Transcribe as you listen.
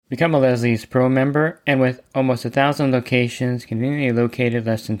Become a Leslie's Pro member, and with almost 1,000 locations conveniently located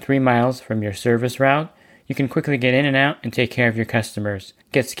less than 3 miles from your service route, you can quickly get in and out and take care of your customers.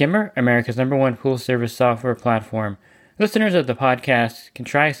 Get Skimmer, America's #1 pool service software platform. Listeners of the podcast can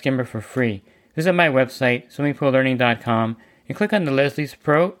try Skimmer for free. Visit my website, swimmingpoollearning.com, and click on the Leslie's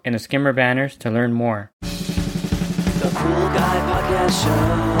Pro and the Skimmer banners to learn more. The Pool Guy Podcast Show.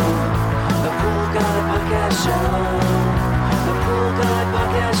 The Pool Guy Podcast Show. The Pool Guy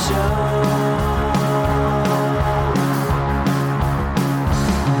Podcast Show.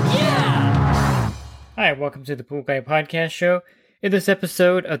 Yeah! Hi, welcome to the Pool Guy Podcast Show. In this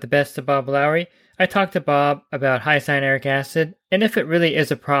episode of The Best of Bob Lowry, I talked to Bob about high cyanuric acid and if it really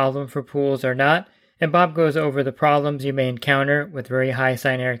is a problem for pools or not, and Bob goes over the problems you may encounter with very high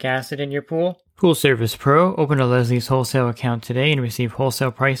cyanuric acid in your pool. Pool Service Pro, open a Leslie's wholesale account today and receive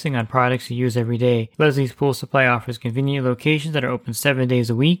wholesale pricing on products you use every day. Leslie's Pool Supply offers convenient locations that are open 7 days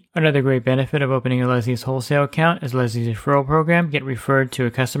a week. Another great benefit of opening a Leslie's wholesale account is Leslie's referral program. Get referred to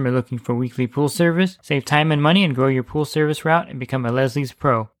a customer looking for weekly pool service. Save time and money and grow your pool service route and become a Leslie's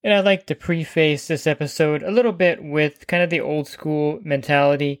Pro. And I'd like to preface this episode a little bit with kind of the old school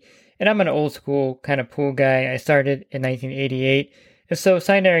mentality. And I'm an old school kind of pool guy. I started in 1988. And so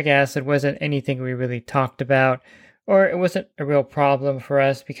cyanuric acid wasn't anything we really talked about, or it wasn't a real problem for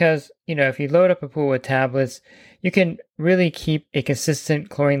us because, if you load up a pool with tablets, you can really keep a consistent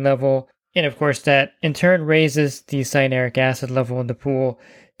chlorine level. And of course, that in turn raises the cyanuric acid level in the pool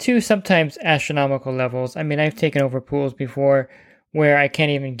to sometimes astronomical levels. I mean, I've taken over pools before where I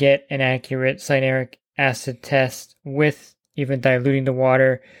can't even get an accurate cyanuric acid test with even diluting the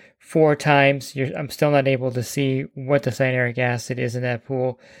water 4 times. I'm still not able to see what the cyanuric acid is in that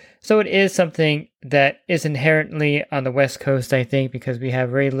pool. So it is something that is inherently on the West Coast, I think, because we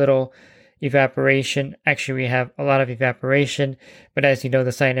have very little evaporation. Actually, we have a lot of evaporation, but as you know, the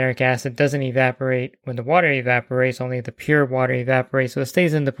cyanuric acid doesn't evaporate when the water evaporates, only the pure water evaporates. So it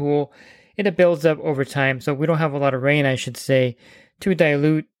stays in the pool and it builds up over time. So we don't have a lot of rain, I should say, to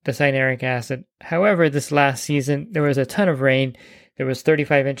dilute the cyanuric acid. However, this last season, there was a ton of rain. There was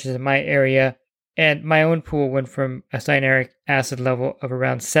 35 inches in my area, and my own pool went from a cyanuric acid level of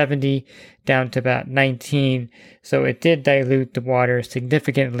around 70 down to about 19. So it did dilute the water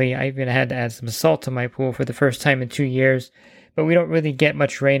significantly. I even had to add some salt to my pool for the first time in 2 years, but we don't really get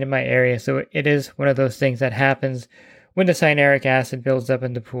much rain in my area. So it is one of those things that happens when the cyanuric acid builds up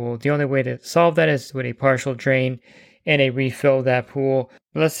in the pool. The only way to solve that is with a partial drain and a refill of that pool.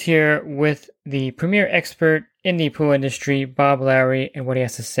 Let's hear with the premier expert in the pool industry, Bob Lowry, and what he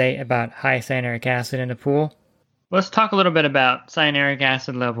has to say about high cyanuric acid in a pool. Let's talk a little bit about cyanuric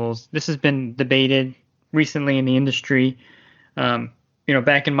acid levels. This has been debated recently in the industry.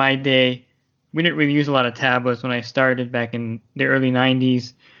 Back in my day, we didn't really use a lot of tablets. When I started back in the early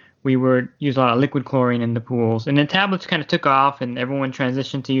 90s, we would use a lot of liquid chlorine in the pools. And then tablets kind of took off and everyone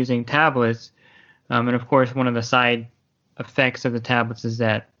transitioned to using tablets. And of course, one of the side effects of the tablets is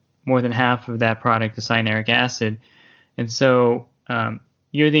that more than half of that product is cyanuric acid. And so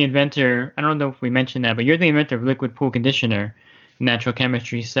you're the inventor. I don't know if we mentioned that, but you're the inventor of liquid pool conditioner. Natural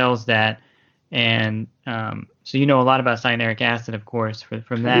Chemistry sells that. And so you know a lot about cyanuric acid, of course,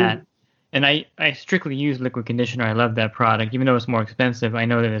 from that. And I strictly use liquid conditioner. I love that product. Even though it's more expensive, I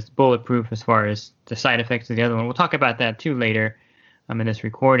know that it's bulletproof as far as the side effects of the other one. We'll talk about that too later in this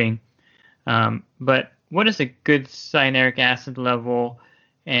recording. But what is a good cyanuric acid level,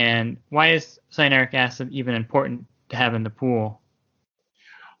 and why is cyanuric acid even important to have in the pool?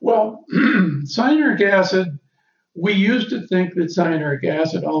 Well, cyanuric acid, we used to think that cyanuric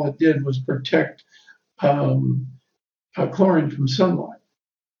acid, all it did was protect chlorine from sunlight.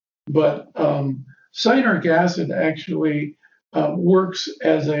 But cyanuric acid actually works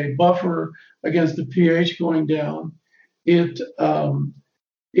as a buffer against the pH going down.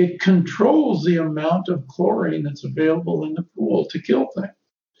 It controls the amount of chlorine that's available in the pool to kill things.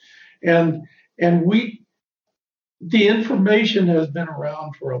 And the information has been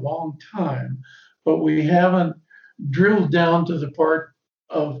around for a long time, but we haven't drilled down to the part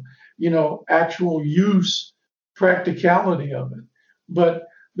of, actual use, practicality of it. But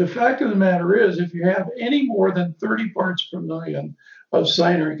the fact of the matter is, if you have any more than 30 parts per million of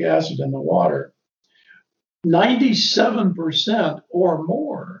cyanuric acid in the water, 97% or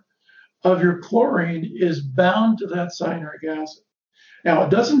more of your chlorine is bound to that cyanuric acid. Now,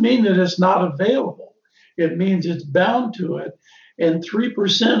 it doesn't mean that it's not available. It means it's bound to it, and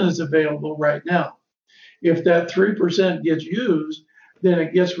 3% is available right now. If that 3% gets used, then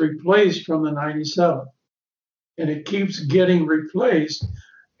it gets replaced from the 97. And it keeps getting replaced,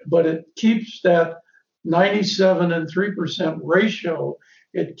 but it keeps that 97 and 3% ratio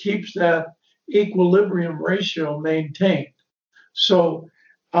it keeps that equilibrium ratio maintained. So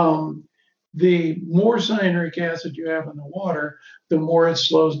the more cyanuric acid you have in the water, the more it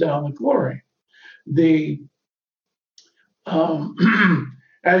slows down the chlorine. The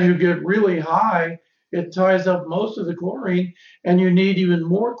as you get really high, it ties up most of the chlorine, and you need even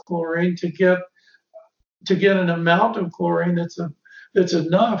more chlorine to get an amount of chlorine that's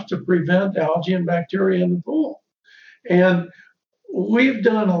enough to prevent algae and bacteria in the pool. And we've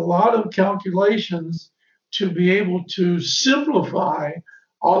done a lot of calculations to be able to simplify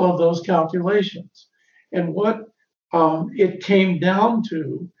all of those calculations. And what it came down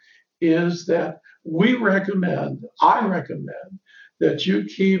to is that I recommend that you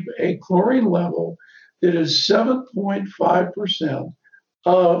keep a chlorine level that is 7.5%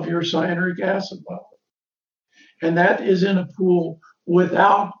 of your cyanuric acid level. And that is in a pool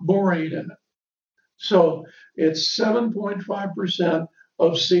without borate in it. So it's 7.5%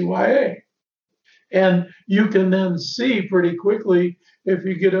 of CYA. And you can then see pretty quickly, if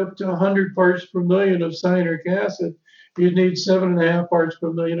you get up to 100 parts per million of cyanuric acid, you need 7.5 parts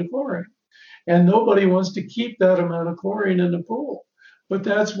per million of chlorine. And nobody wants to keep that amount of chlorine in the pool. But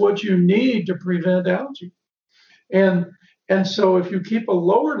that's what you need to prevent algae. And so if you keep a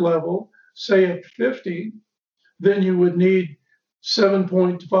lower level, say at 50, then you would need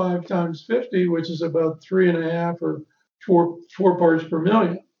 7.5 times 50, which is about 3.5 or 4 parts per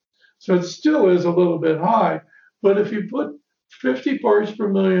million. So it still is a little bit high. But if you put 50 parts per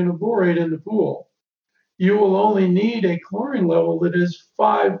million of borate in the pool, you will only need a chlorine level that is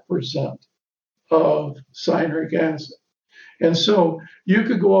 5% of cyanuric acid. And so you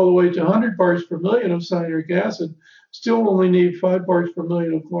could go all the way to 100 parts per million of cyanuric acid, still only need 5 parts per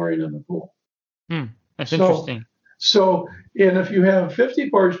million of chlorine in the pool. That's interesting. So, and if you have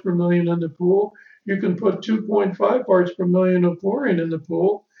 50 parts per million in the pool, you can put 2.5 parts per million of chlorine in the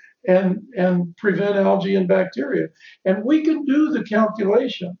pool and prevent algae and bacteria. And we can do the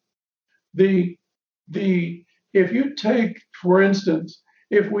calculation. If you take, for instance,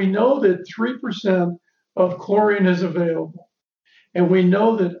 if we know that 3% of chlorine is available, and we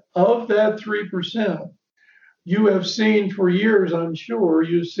know that of that 3%, you have seen for years, I'm sure,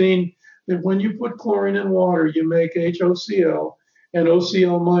 you've seen that when you put chlorine in water, you make HOCl and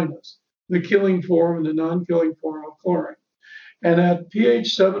OCl minus, the killing form and the non-killing form of chlorine. And at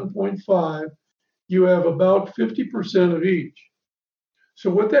pH 7.5, you have about 50% of each. So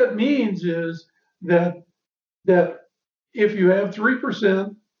what that means is that if you have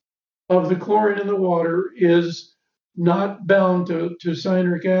 3% of the chlorine in the water is not bound to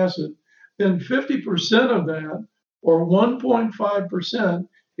cyanuric acid, then 50% of that, or 1.5%,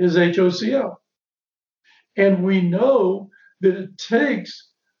 is HOCl. And we know that it takes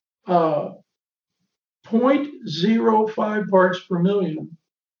 0.05 parts per million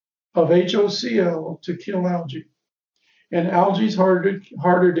of HOCl to kill algae. And algae is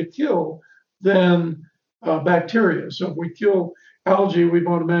harder to kill than bacteria. So if we kill algae, we've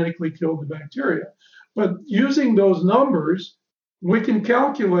automatically killed the bacteria. But using those numbers, we can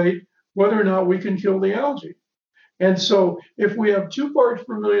calculate whether or not we can kill the algae. And so if we have 2 parts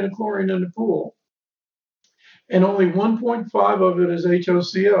per million of chlorine in the pool, and only 1.5 of it is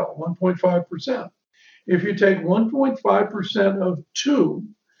HOCl, 1.5%. If you take 1.5% of 2,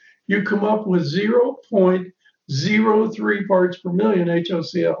 you come up with 0.03 parts per million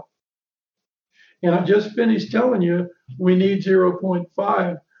HOCl. And I just finished telling you we need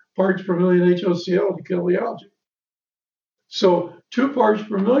 0.5 parts per million HOCl to kill the algae. So 2 parts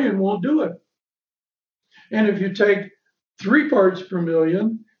per million won't do it. And if you take 3 parts per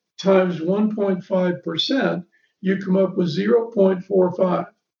million times 1.5%, you come up with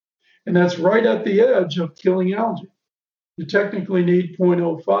 0.45. And that's right at the edge of killing algae. You technically need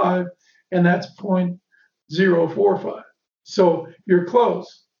 0.05, and that's 0.045. So you're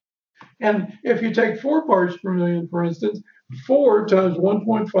close. And if you take 4 parts per million, for instance, 4 times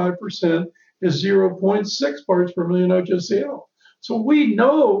 1.5% is 0.6 parts per million HOCl. So we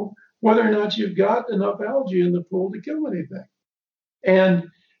know whether or not you've got enough algae in the pool to kill anything. And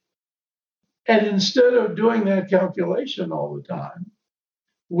instead of doing that calculation all the time,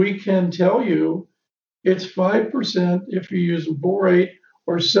 we can tell you it's 5% if you use borate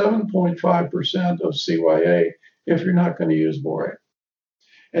or 7.5% of CYA if you're not going to use borate.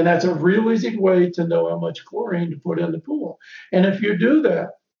 And that's a real easy way to know how much chlorine to put in the pool. And if you do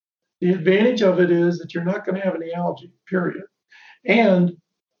that, the advantage of it is that you're not going to have any algae, period. And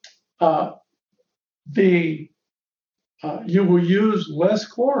you will use less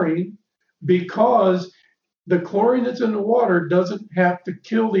chlorine because the chlorine that's in the water doesn't have to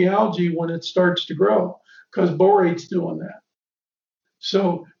kill the algae when it starts to grow, because borate's doing that.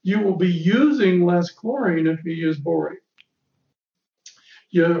 So you will be using less chlorine if you use borate.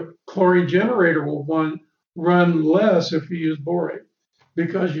 Your chlorine generator will run less if you use borate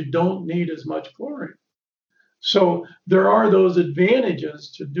because you don't need as much chlorine. So there are those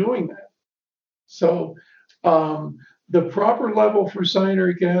advantages to doing that. So the proper level for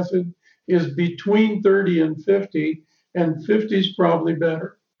cyanuric acid is between 30 and 50 is probably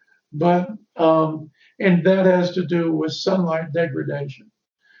better. But and that has to do with sunlight degradation.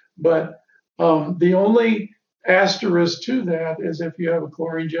 But the only asterisk to that is if you have a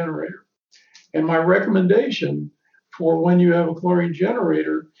chlorine generator. And my recommendation for when you have a chlorine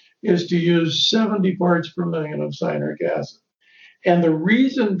generator is to use 70 parts per million of cyanuric acid. And the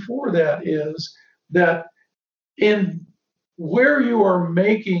reason for that is that in where you are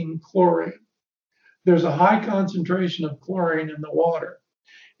making chlorine, there's a high concentration of chlorine in the water,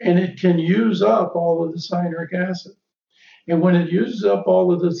 and it can use up all of the cyanuric acid. And when it uses up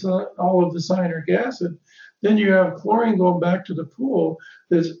all of the cyanuric acid, then you have chlorine going back to the pool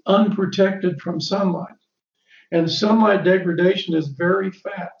that's unprotected from sunlight. And sunlight degradation is very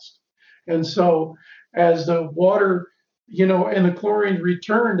fast. And so as the water, and the chlorine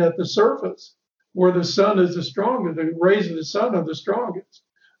returned at the surface where the sun is the strongest, the rays of the sun are the strongest.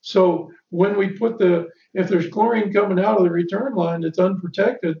 So when we if there's chlorine coming out of the return line that's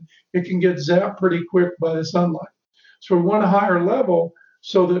unprotected, it can get zapped pretty quick by the sunlight. So we want a higher level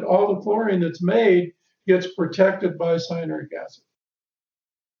so that all the chlorine that's made gets protected by cyanuric acid.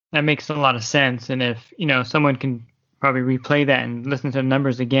 That makes a lot of sense. And if, someone can probably replay that and listen to the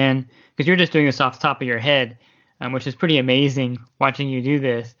numbers again, because you're just doing this off the top of your head, which is pretty amazing watching you do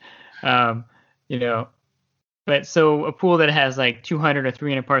this. But so a pool that has like 200 or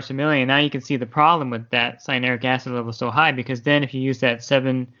 300 parts per million, now you can see the problem with that cyanuric acid level so high, because then if you use that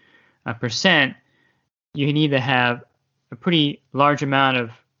 7%, you need to have a pretty large amount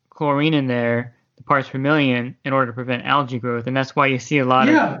of chlorine in there, the parts per million, in order to prevent algae growth. And that's why you see a lot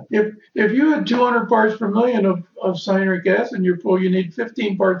of... If you had 200 parts per million of cyanuric acid in your pool, you need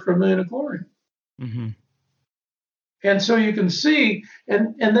 15 parts per million of chlorine. Mm-hmm. And so you can see,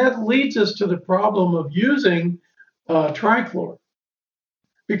 and that leads us to the problem of using trichlor,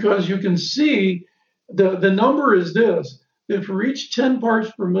 because you can see the number is this, that for each 10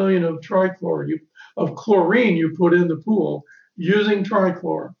 parts per million of of chlorine you put in the pool using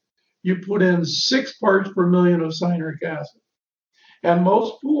trichlor, you put in 6 parts per million of cyanuric acid. And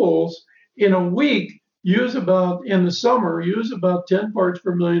most pools in a week in the summer, use about 10 parts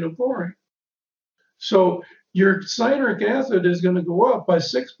per million of chlorine. So your cyanuric acid is going to go up by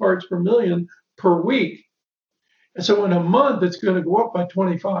 6 parts per million per week. And so in a month, it's going to go up by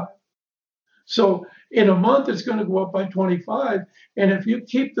 25. So in a month, it's going to go up by 25. And if you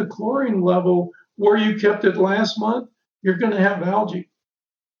keep the chlorine level where you kept it last month, you're going to have algae.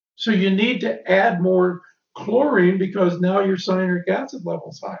 So you need to add more chlorine because now your cyanuric acid level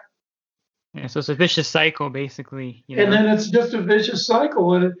is higher. Yeah, so it's a vicious cycle, basically. And then it's just a vicious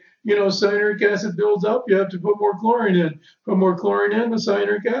cycle. And, cyanuric acid builds up, you have to put more chlorine in. Put more chlorine in, the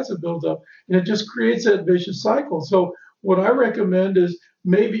cyanuric acid builds up. And it just creates that vicious cycle. So what I recommend is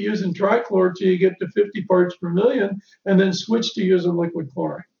maybe using trichlor till you get to 50 parts per million, and then switch to using liquid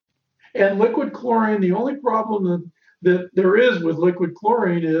chlorine. And liquid chlorine, the only problem that there is with liquid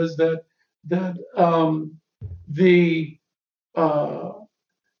chlorine is that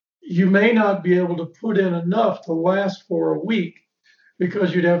you may not be able to put in enough to last for a week,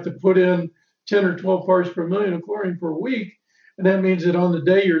 because you'd have to put in 10 or 12 parts per million of chlorine per week. And that means that on the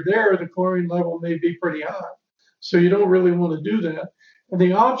day you're there, the chlorine level may be pretty high. So you don't really want to do that. And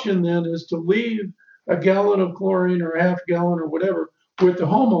the option then is to leave a gallon of chlorine or a half gallon or whatever with the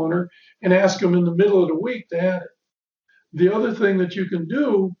homeowner and ask them in the middle of the week to add it. The other thing that you can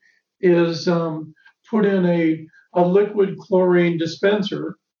do is put in a liquid chlorine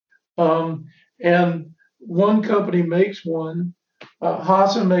dispenser. And one company makes one.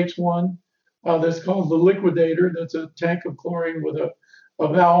 Hasa makes one that's called the liquidator. That's a tank of chlorine with a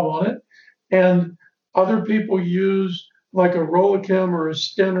valve on it. And other people use like a Rollichem or a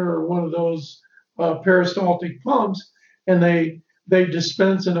Stenner or one of those peristaltic pumps, and they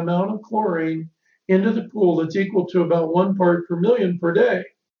dispense an amount of chlorine into the pool that's equal to about 1 part per million per day.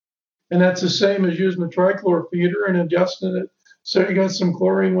 And that's the same as using a trichlor feeder and adjusting it so you got some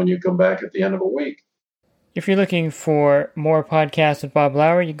chlorine when you come back at the end of a week. If you're looking for more podcasts with Bob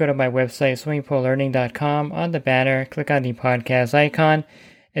Lowry, you go to my website, swimmingpoollearning.com. On the banner, click on the podcast icon,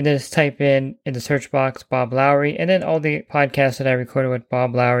 and then just type in the search box Bob Lowry, and then all the podcasts that I recorded with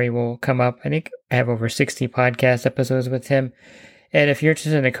Bob Lowry will come up. I think I have over 60 podcast episodes with him. And if you're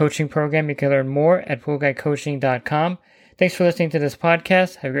interested in a coaching program, you can learn more at poolguycoaching.com. Thanks for listening to this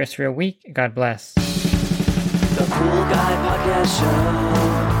podcast. Have a great rest of your week. God bless. The Pool Guy Podcast Show.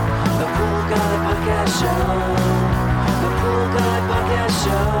 The Pool Guy Podcast Show. The Pool Guy Podcast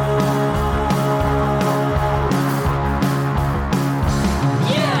Show.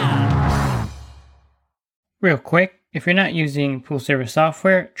 Yeah! Real quick, if you're not using pool service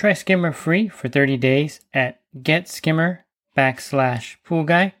software, try Skimmer free for 30 days at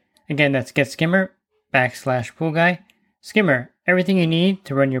getskimmer.com/poolguy. Again, that's getskimmer.com/poolguy. Skimmer, everything you need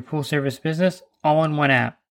to run your pool service business all in one app.